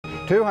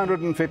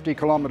250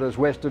 kilometres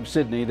west of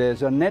Sydney,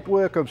 there's a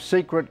network of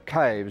secret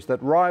caves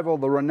that rival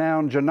the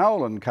renowned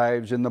Jenolan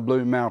Caves in the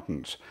Blue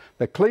Mountains.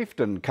 The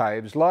Cliefden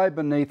Caves lie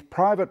beneath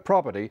private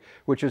property,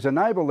 which has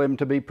enabled them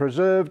to be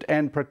preserved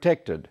and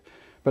protected.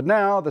 But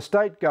now the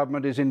state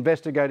government is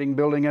investigating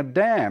building a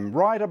dam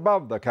right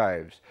above the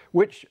caves,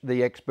 which,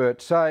 the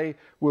experts say,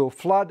 will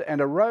flood and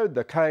erode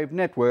the cave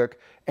network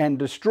and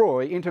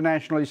destroy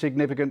internationally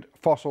significant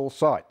fossil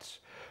sites.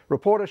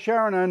 Reporter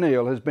Sharon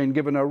O'Neill has been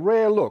given a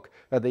rare look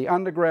at the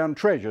underground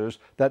treasures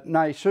that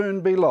may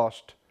soon be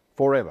lost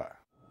forever.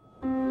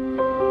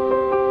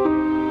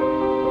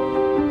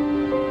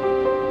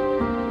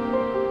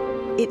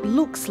 It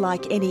looks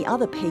like any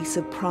other piece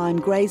of prime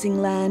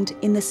grazing land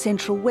in the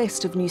central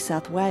west of New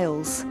South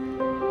Wales.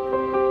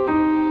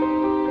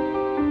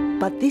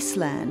 But this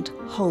land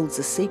holds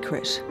a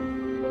secret.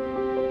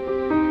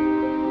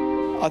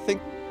 I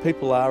think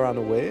people are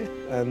unaware,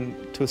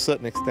 and to a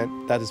certain extent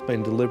that has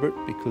been deliberate,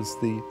 because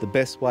the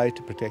best way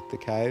to protect the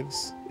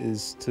caves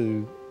is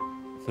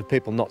for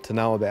people not to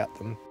know about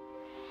them.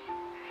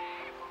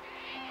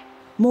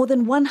 More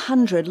than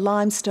 100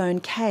 limestone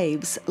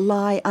caves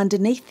lie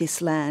underneath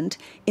this land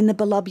in the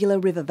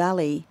Belubula River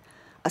Valley,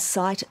 a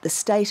site the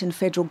state and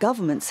federal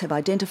governments have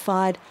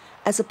identified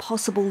as a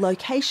possible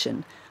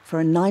location for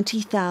a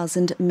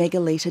 90,000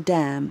 megalitre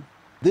dam.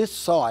 This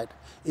site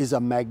is a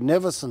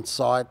magnificent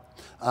site.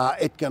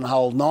 It can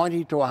hold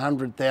 90 to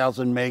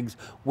 100,000 megs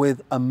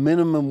with a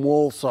minimum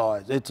wall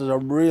size. It's a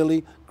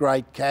really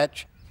great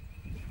catch.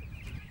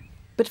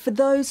 But for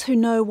those who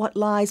know what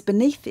lies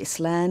beneath this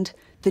land,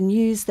 the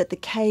news that the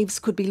caves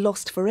could be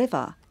lost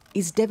forever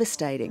is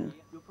devastating.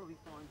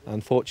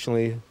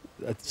 Unfortunately,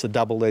 it's a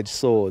double-edged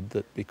sword,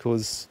 that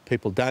because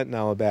people don't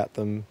know about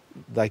them,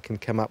 they can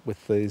come up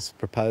with these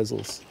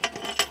proposals.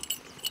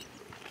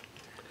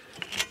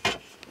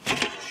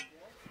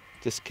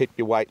 Just keep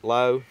your weight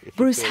low.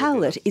 Bruce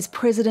Howlett is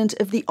president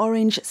of the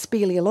Orange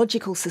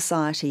Speleological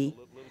Society.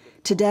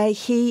 Today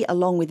he,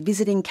 along with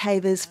visiting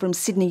cavers from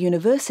Sydney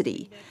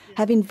University,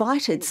 have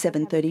invited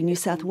 7.30 New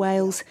South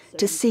Wales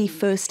to see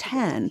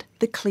firsthand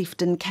the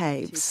Cliefden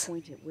Caves.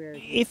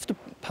 If the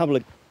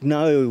public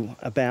know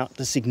about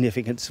the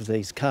significance of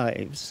these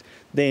caves,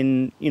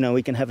 then, you know,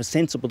 we can have a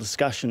sensible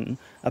discussion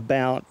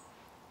about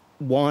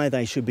why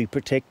they should be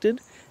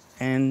protected.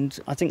 And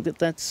I think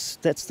that's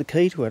the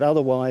key to it.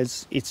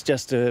 Otherwise, it's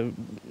just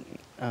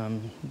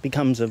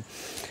becomes a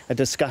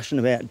discussion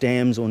about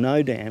dams or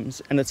no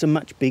dams, and it's a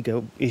much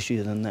bigger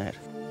issue than that.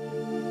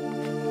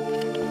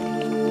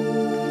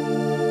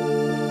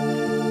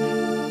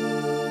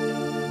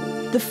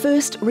 The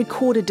first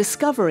recorded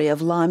discovery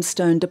of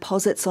limestone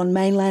deposits on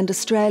mainland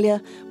Australia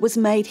was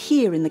made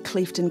here in the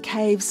Cliefden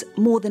Caves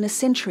more than a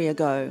century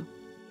ago.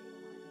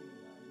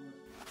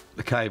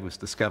 The cave was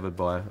discovered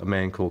by a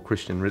man called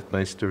Christian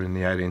Rittmeister in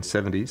the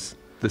 1870s.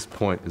 This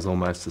point is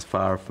almost as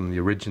far from the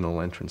original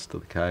entrance to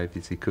the cave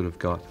as he could have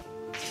got.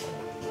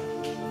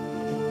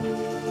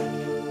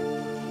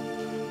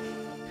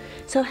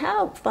 So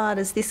how far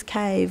does this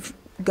cave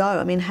go?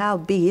 I mean, how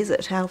big is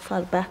it? How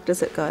far back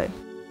does it go?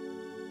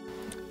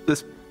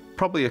 There's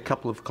probably a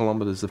couple of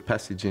kilometres of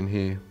passage in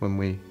here when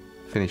we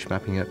finish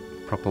mapping it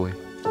properly.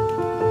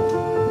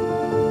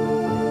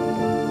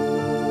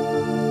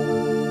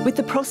 With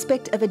the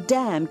prospect of a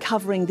dam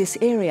covering this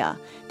area,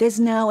 there's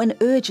now an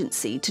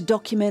urgency to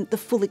document the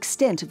full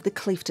extent of the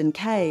Cliefden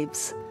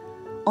Caves.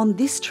 On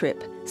this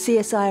trip,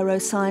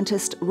 CSIRO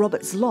scientist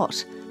Robert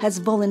Zlott has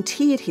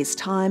volunteered his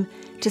time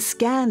to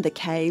scan the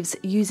caves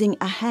using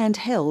a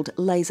handheld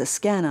laser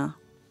scanner.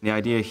 The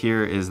idea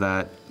here is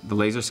that the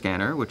laser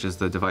scanner, which is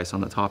the device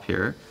on the top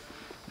here,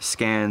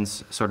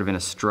 scans sort of in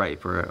a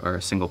stripe or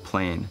a single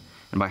plane.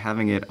 And by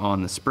having it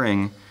on the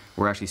spring,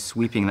 we're actually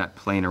sweeping that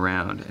plane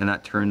around, and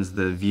that turns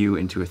the view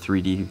into a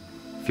 3D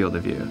field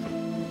of view.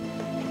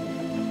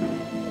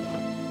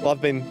 Well,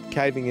 I've been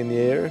caving in the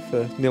area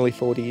for nearly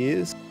 40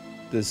 years.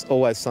 There's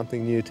always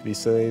something new to be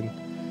seen,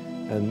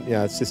 and you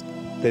know,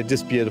 they're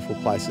just beautiful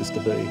places to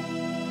be.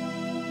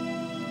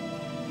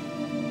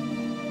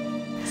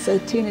 So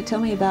Tina, tell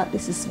me about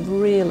this. Is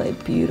really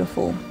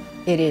beautiful.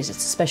 It is.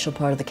 It's a special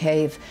part of the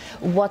cave.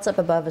 What's up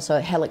above is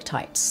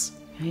helictites.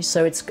 Okay,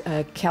 so it's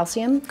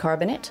calcium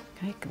carbonate,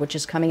 okay, which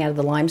is coming out of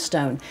the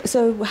limestone.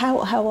 So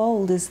how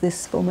old is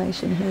this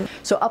formation here?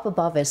 So up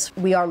above us,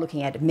 we are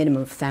looking at a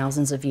minimum of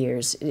thousands of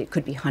years. It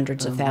could be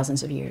hundreds of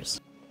thousands of years.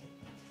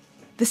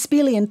 The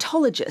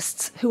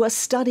speleontologists who are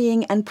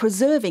studying and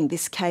preserving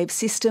this cave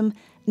system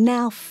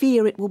now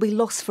fear it will be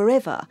lost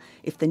forever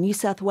if the New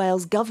South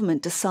Wales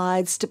government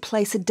decides to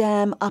place a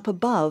dam up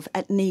above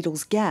at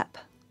Needles Gap.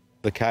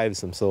 The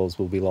caves themselves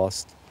will be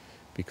lost,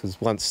 because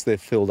once they're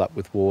filled up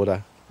with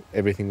water,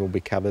 everything will be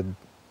covered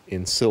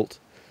in silt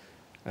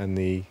and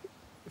the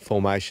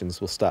formations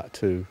will start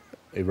to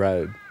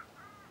erode.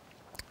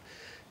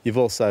 You're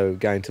also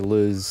going to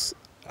lose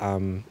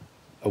a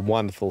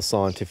wonderful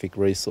scientific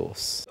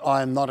resource.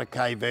 I am not a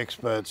cave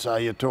expert, so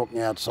you're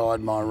talking outside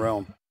my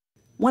realm.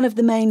 One of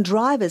the main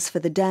drivers for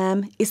the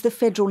dam is the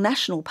Federal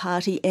National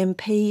Party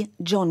MP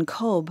John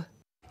Cobb.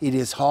 It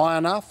is high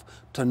enough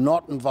to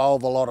not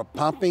involve a lot of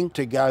pumping,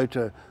 to go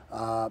to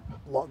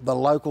the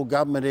local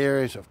government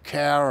areas of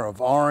Cowra,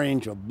 of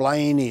Orange, of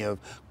Blaney, of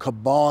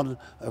Cabon,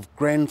 of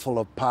Grenfell,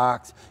 of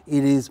Parks.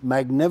 It is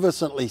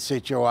magnificently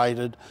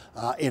situated.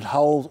 It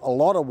holds a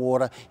lot of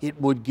water. It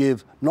would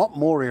give not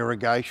more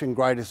irrigation,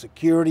 greater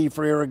security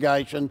for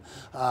irrigation,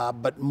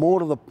 but more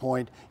to the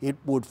point, it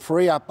would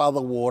free up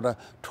other water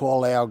to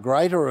allow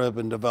greater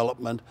urban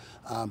development,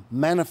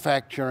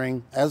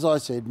 manufacturing, as I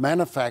said,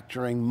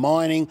 manufacturing,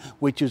 mining,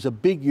 which is a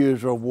big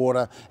user of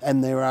water,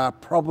 and there are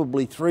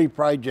probably 3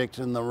 projects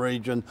in the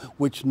region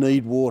which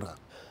need water.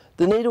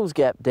 The Needles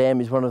Gap Dam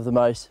is one of the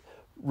most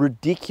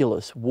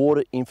ridiculous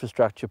water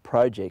infrastructure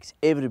projects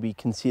ever to be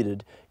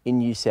considered in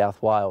New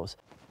South Wales.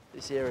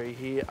 This area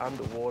here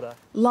underwater.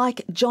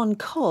 Like John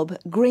Cobb,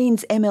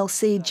 Greens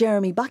MLC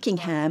Jeremy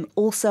Buckingham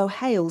also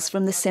hails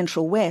from the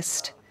Central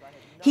West.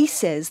 He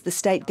says the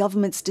state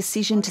government's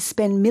decision to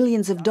spend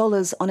millions of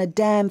dollars on a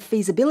dam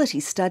feasibility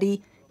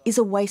study is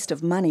a waste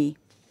of money.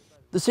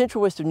 The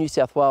Central West of New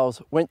South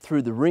Wales went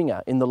through the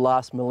ringer in the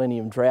last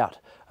millennium drought.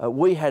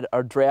 We had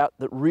a drought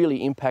that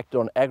really impacted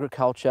on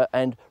agriculture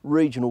and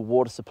regional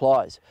water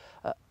supplies.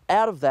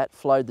 Out of that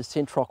flowed the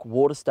Centroc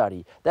Water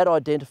Study. That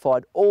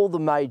identified all the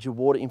major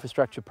water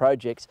infrastructure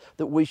projects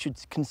that we should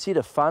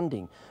consider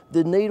funding.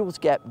 The Needles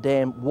Gap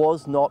Dam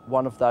was not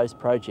one of those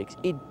projects.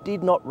 It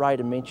did not rate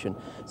a mention.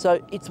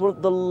 So it's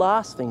the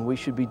last thing we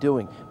should be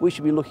doing. We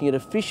should be looking at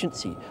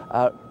efficiency,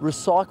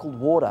 recycled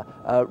water,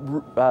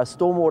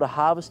 stormwater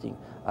harvesting,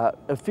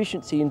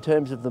 efficiency in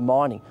terms of the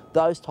mining,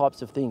 those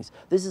types of things.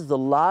 This is the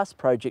last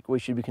project we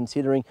should be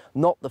considering,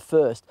 not the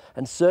first,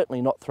 and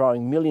certainly not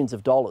throwing millions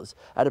of dollars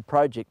at a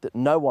project that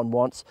no one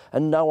wants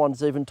and no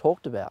one's even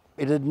talked about.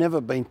 It had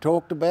never been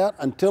talked about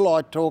until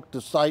I talked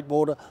to State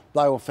Water.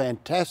 They were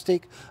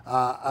fantastic.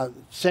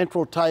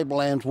 Central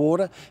Tablelands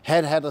Water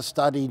had a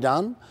study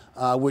done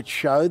which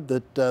showed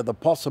that the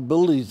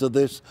possibilities of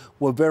this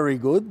were very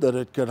good, that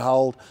it could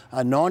hold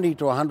 90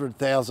 to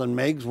 100,000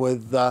 megs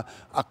with a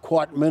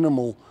quite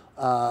minimal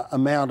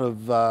amount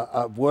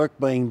of work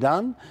being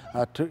done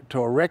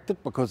to erect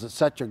it, because it's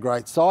such a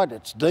great site.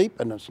 It's deep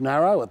and it's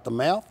narrow at the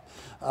mouth.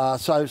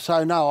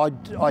 So no,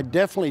 I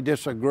definitely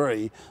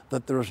disagree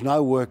that there is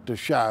no work to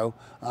show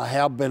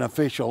how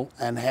beneficial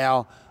and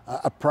how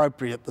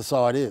appropriate the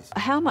site is.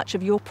 How much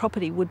of your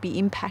property would be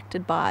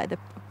impacted by the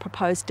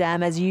proposed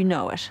dam as you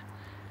know it?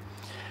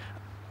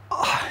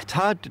 It's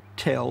hard to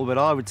tell, but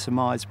I would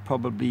surmise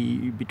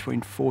probably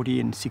between 40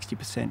 and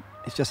 60%.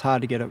 It's just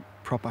hard to get a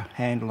proper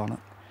handle on it,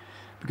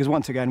 because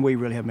once again, we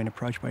really haven't been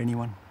approached by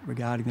anyone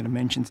regarding the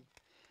dimensions.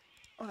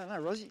 I don't know,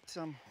 Rosie, it's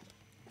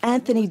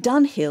Anthony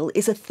Dunhill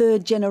is a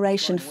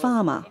third-generation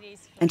farmer,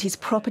 and his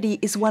property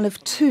is one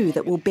of 2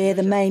 that will bear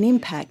the main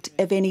impact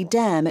of any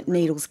dam at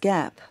Needles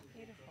Gap.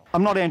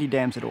 I'm not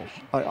anti-dams at all.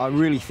 I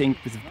really think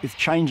with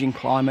changing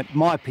climate, in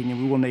my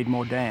opinion, we will need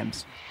more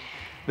dams.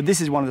 But this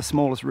is one of the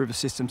smallest river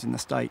systems in the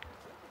state.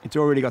 It's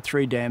already got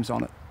 3 dams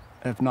on it,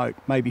 of note,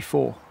 maybe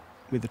 4,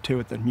 with the 2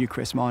 at the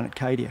Newcrest mine at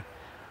Cadia.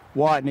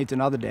 Why it needs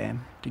another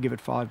dam to give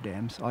it 5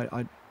 dams,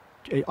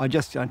 I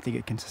just don't think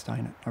it can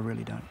sustain it. I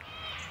really don't.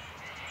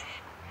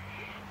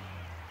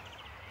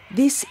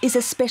 This is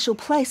a special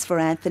place for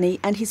Anthony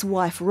and his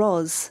wife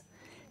Roz.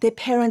 Their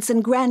parents'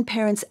 and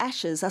grandparents'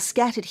 ashes are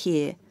scattered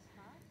here.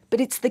 But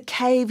it's the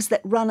caves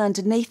that run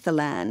underneath the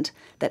land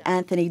that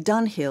Anthony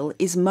Dunhill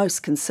is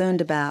most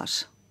concerned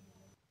about.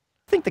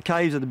 I think the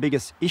caves are the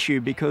biggest issue,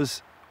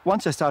 because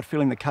once they start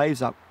filling the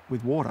caves up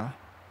with water,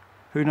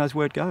 who knows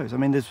where it goes? I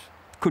mean, it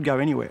could go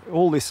anywhere.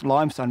 All this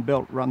limestone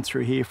belt runs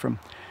through here from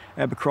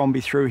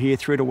Abercrombie through here,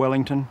 through to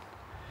Wellington.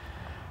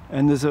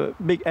 And there's a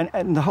big,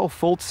 and the whole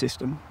fault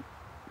system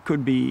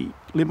could be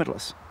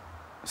limitless.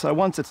 So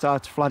once it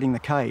starts flooding the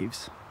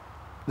caves,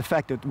 the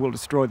fact that it will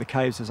destroy the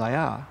caves as they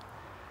are,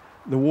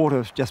 the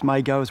water just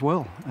may go as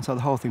well. And so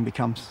the whole thing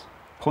becomes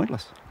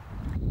pointless.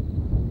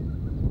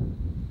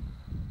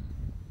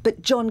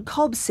 But John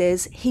Cobb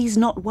says he's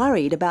not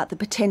worried about the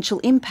potential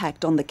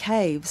impact on the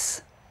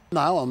caves.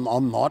 No,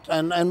 I'm not.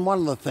 And one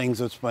of the things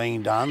that's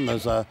being done,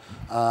 there's a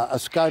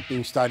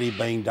scoping study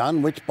being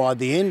done, which by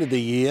the end of the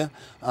year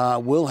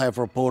will have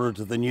reported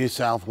to the New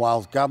South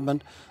Wales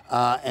government.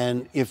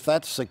 And if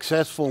that's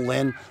successful,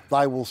 then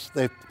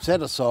they've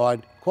set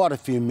aside quite a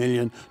few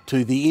million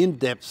to the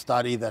in-depth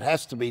study that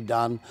has to be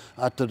done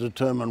to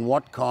determine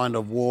what kind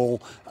of wall,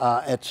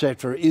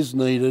 etc., is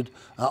needed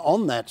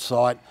on that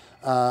site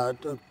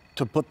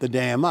to put the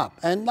dam up.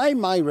 And they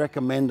may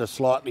recommend a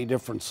slightly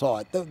different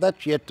site.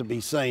 That's yet to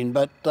be seen.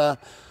 But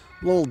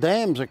well,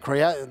 caves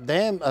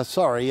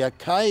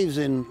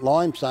in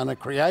limestone are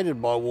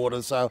created by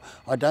water, so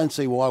I don't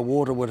see why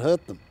water would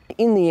hurt them.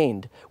 In the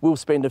end, we'll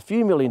spend a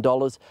few $1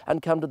 million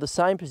and come to the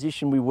same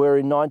position we were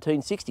in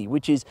 1960,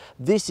 which is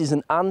this is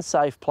an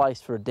unsafe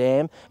place for a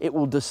dam. It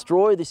will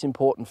destroy this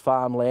important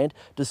farmland,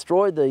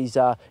 destroy these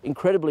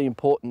incredibly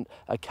important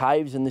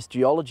caves and this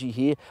geology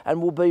here, and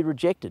will be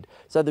rejected.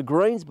 So the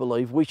Greens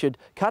believe we should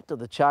cut to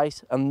the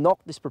chase and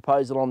knock this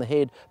proposal on the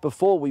head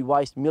before we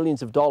waste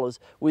millions of dollars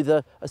with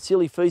a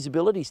silly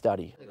feasibility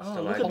study.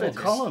 Oh, look at the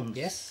columns.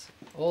 Yes.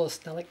 All the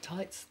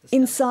stalactites.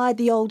 Inside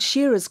the old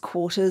shearers'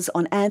 quarters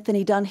on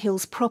Anthony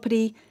Dunhill's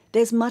property,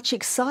 there's much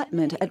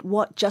excitement at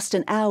what just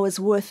an hour's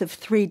worth of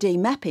 3D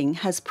mapping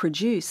has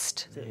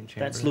produced.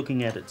 That's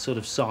looking at it sort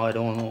of side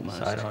on almost.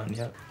 Side on,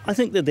 yeah. I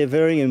think that they're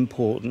very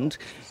important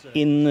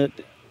in that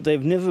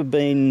they've never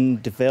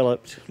been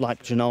developed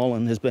like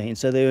Jenolan has been,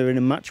 so they're in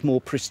a much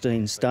more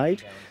pristine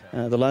state.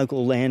 The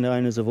local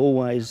landowners have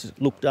always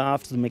looked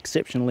after them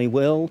exceptionally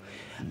well,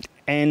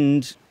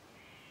 and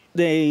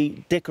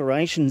the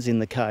decorations in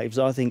the caves,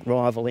 I think,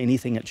 rival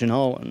anything at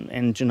Jenolan,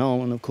 and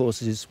Jenolan, of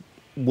course, is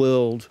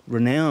world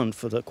renowned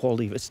for the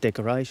quality of its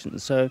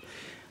decorations. So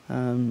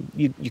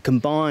you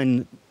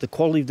combine the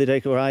quality of the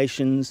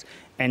decorations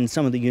and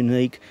some of the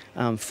unique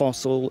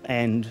fossil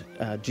and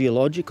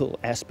geological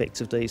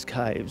aspects of these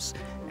caves,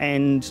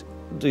 and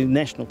the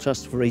National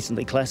Trust have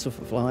recently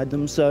classified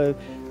them, so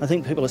I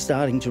think people are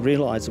starting to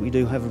realise that we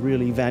do have a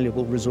really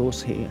valuable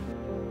resource here.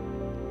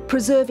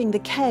 Preserving the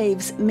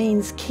caves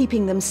means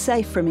keeping them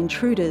safe from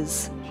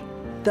intruders.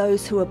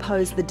 Those who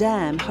oppose the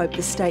dam hope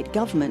the state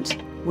government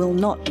will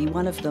not be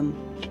one of them.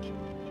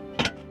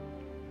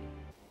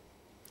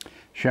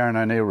 Sharon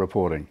O'Neill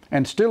reporting.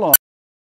 And still on